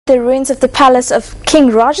the ruins of the palace of King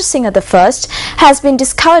Rajasinha I has been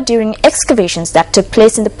discovered during excavations that took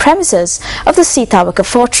place in the premises of the Seethawaka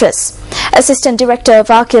Fortress. Assistant Director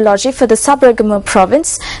of Archaeology for the Sabaragamuwa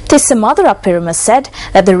province, Tissamadura Piruma, said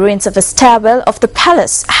that the ruins of a stairwell of the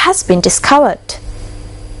palace has been discovered.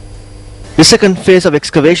 The second phase of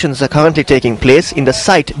excavations are currently taking place in the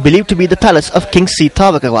site believed to be the palace of King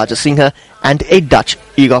Seethawaka Rajasinha and a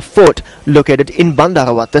Dutch-era fort located in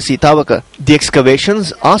Bandarawata, Seethawaka. The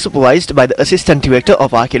excavations are supervised by the Assistant Director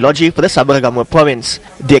of Archaeology for the Sabaragamuwa province.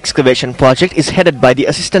 The excavation project is headed by the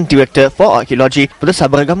Assistant Director for Archaeology for the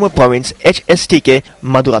Sabaragamuwa province, HSTK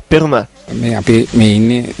Madura Piruma.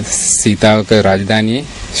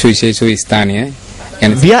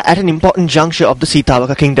 We are at an important juncture of the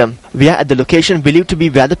Seethawaka kingdom. We are at the location believed to be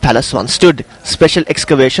where the palace once stood. Special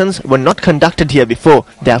excavations were not conducted here before.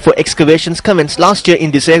 Therefore, excavations commenced last year in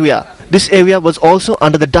this area. This area was also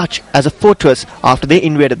under the Dutch as a fortress after they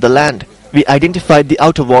invaded the land. We identified the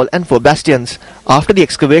outer wall and 4 bastions. After the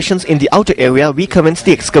excavations in the outer area, we commenced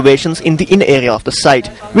the excavations in the inner area of the site.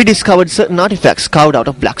 We discovered certain artifacts carved out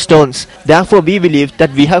of black stones. Therefore, we believe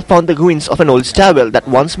that we have found the ruins of an old stairwell that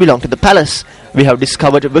once belonged to the palace. We have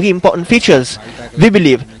discovered very important features. We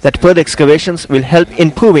believe that further excavations will help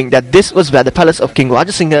in proving that this was where the palace of King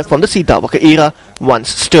Rajasinha from the Seethawaka era once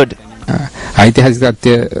stood.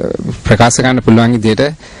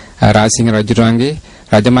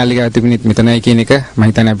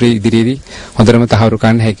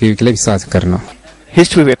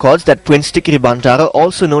 History records that Prince Tikiri Bandara,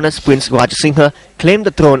 also known as Prince Rajasinha, claimed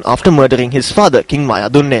the throne after murdering his father, King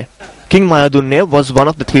Mayadunne. King Mayadunne was one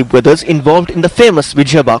of the 3 brothers involved in the famous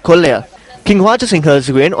Vijayaba Kollaya. King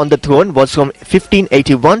Rajasinha's reign on the throne was from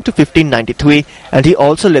 1581 to 1593, and he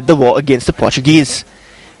also led the war against the Portuguese.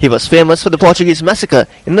 He was famous for the Portuguese massacre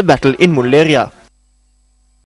in the battle in Mulleria.